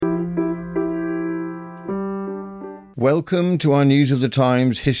Welcome to our News of the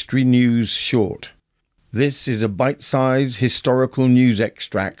Times History News Short. This is a bite-sized historical news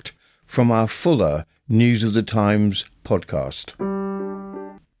extract from our fuller News of the Times podcast.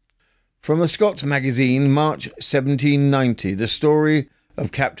 From a Scots magazine, March 1790, the story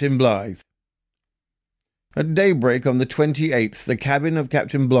of Captain Bligh. At daybreak on the 28th, the cabin of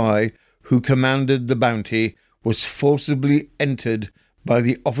Captain Bligh, who commanded the Bounty, was forcibly entered by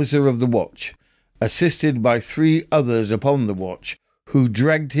the officer of the watch, assisted by 3 others upon the watch, who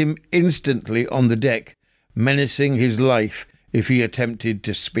dragged him instantly on the deck, menacing his life if he attempted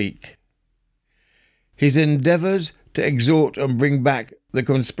to speak. His endeavours to exhort and bring back the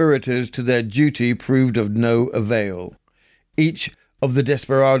conspirators to their duty proved of no avail. Each of the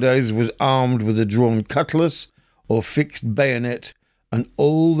desperadoes was armed with a drawn cutlass or fixed bayonet, and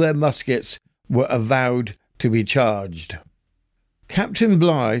all their muskets were avowed to be charged. Captain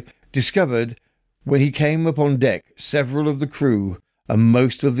Bligh discovered, when he came upon deck, several of the crew and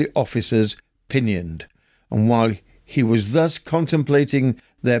most of the officers pinioned, and while he was thus contemplating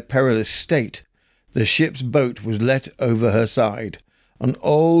their perilous state, the ship's boat was let over her side, and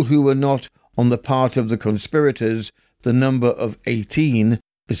all who were not on the part of the conspirators, the number of 18,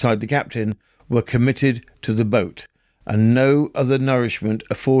 beside the captain, were committed to the boat, and no other nourishment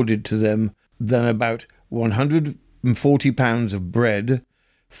afforded to them than about 140 pounds of bread,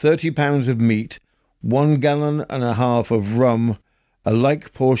 30 pounds of meat, 1 gallon and a half of rum, a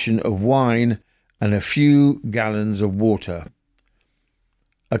like portion of wine, and a few gallons of water.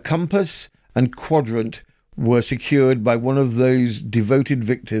 A compass and quadrant were secured by one of those devoted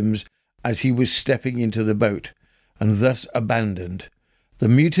victims as he was stepping into the boat, and thus abandoned. The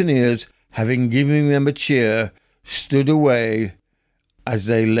mutineers, having given them a cheer, stood away as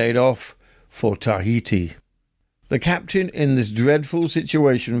they laid off for Tahiti. The captain in this dreadful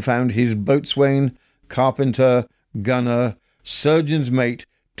situation found his boatswain, carpenter, gunner, surgeon's mate,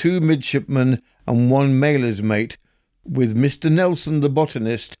 2 midshipmen, and 1 mailer's mate, with Mr. Nelson the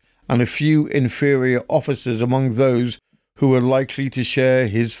botanist, and a few inferior officers among those who were likely to share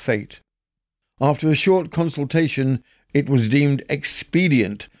his fate. After a short consultation, it was deemed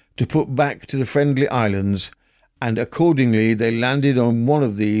expedient to put back to the Friendly Islands, and accordingly they landed on one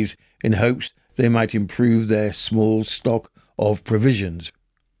of these in hopes they might improve their small stock of provisions.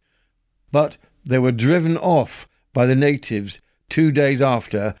 But they were driven off by the natives 2 days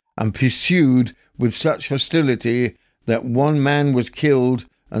after, and pursued with such hostility that 1 man was killed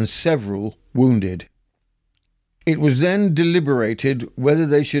and several wounded. It was then deliberated whether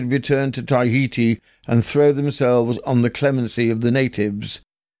they should return to Tahiti and throw themselves on the clemency of the natives,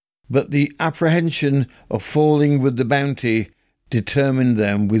 but the apprehension of falling with the Bounty determined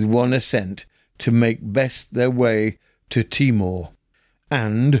them with one assent to make best their way to Timor,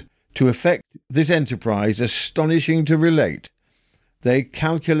 and, to effect this enterprise, astonishing to relate, they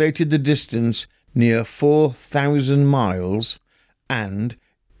calculated the distance near 4,000 miles, and,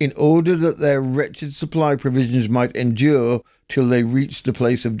 in order that their wretched supply provisions might endure till they reached the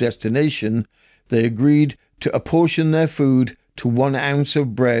place of destination, they agreed to apportion their food to 1 ounce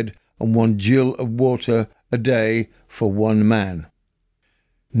of bread and 1 gill of water a day for 1 man.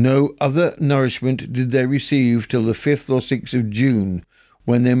 No other nourishment did they receive till the 5th or 6th of June,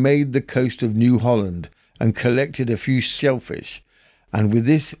 when they made the coast of New Holland and collected a few shellfish, and with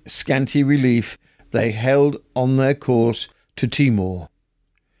this scanty relief they held on their course to Timor,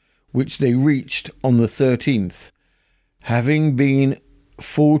 which they reached on the 13th, having been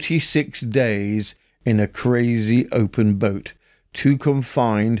 46 days in a crazy open boat, too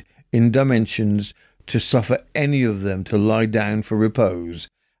confined in dimensions to suffer any of them to lie down for repose,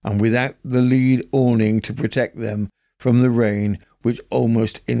 and without the lead awning to protect them from the rain which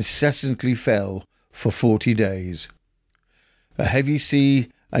almost incessantly fell for 40 days. A heavy sea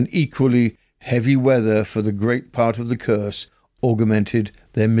and equally heavy weather for the great part of the course augmented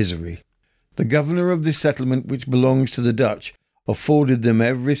their misery. The governor of this settlement, which belongs to the Dutch, afforded them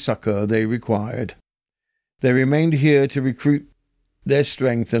every succour they required. They remained here to recruit their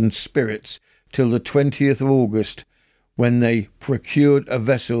strength and spirits till the 20th of August, when they procured a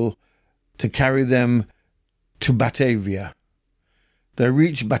vessel to carry them to Batavia. They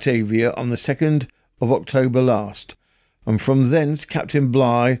reached Batavia on the 2nd of October last, and from thence Captain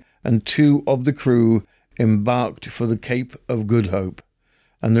Bligh and 2 of the crew embarked for the Cape of Good Hope,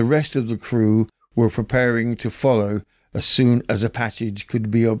 and the rest of the crew were preparing to follow as soon as a passage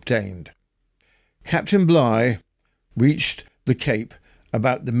could be obtained. Captain Bligh reached the Cape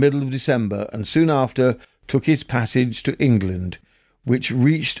about the middle of December, and soon after took his passage to England, which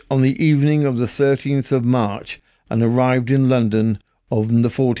reached on the evening of the 13th of March and arrived in London on the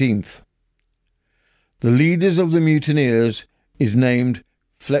 14th. The leaders of the mutineers is named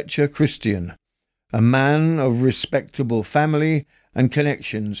Fletcher Christian, a man of respectable family and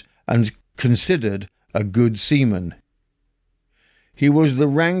connections, and considered a good seaman. He was the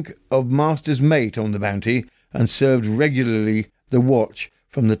rank of master's mate on the Bounty, and served regularly the watch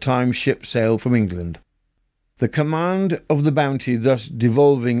from the time ship sailed from England. The command of the Bounty thus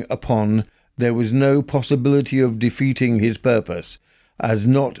devolving upon, there was no possibility of defeating his purpose, as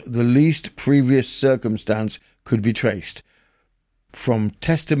not the least previous circumstance could be traced, from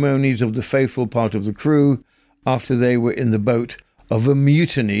testimonies of the faithful part of the crew, after they were in the boat, of a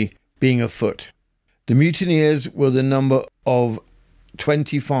mutiny being afoot. The mutineers were the number of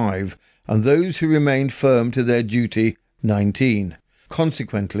 25, and those who remained firm to their duty 19.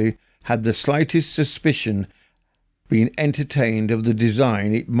 Consequently, had the slightest suspicion been entertained of the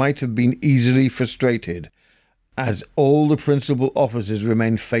design, it might have been easily frustrated, as all the principal officers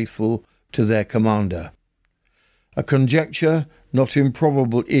remained faithful to their commander. A conjecture not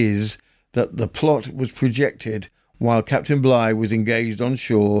improbable is that the plot was projected while Captain Bligh was engaged on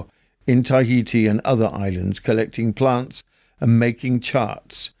shore in Tahiti and other islands collecting plants and making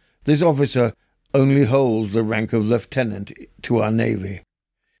charts. This officer only holds the rank of lieutenant to our navy.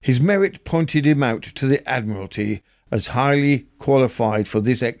 His merit pointed him out to the Admiralty as highly qualified for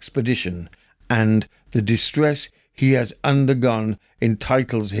this expedition, and the distress he has undergone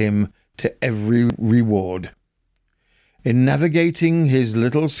entitles him to every reward. In navigating his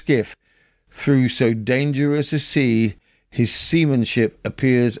little skiff through so dangerous a sea, his seamanship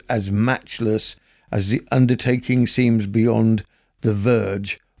appears as matchless as the undertaking seems beyond the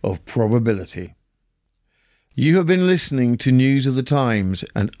verge of probability. You have been listening to News of the Times,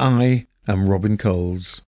 and I am Robin Coles.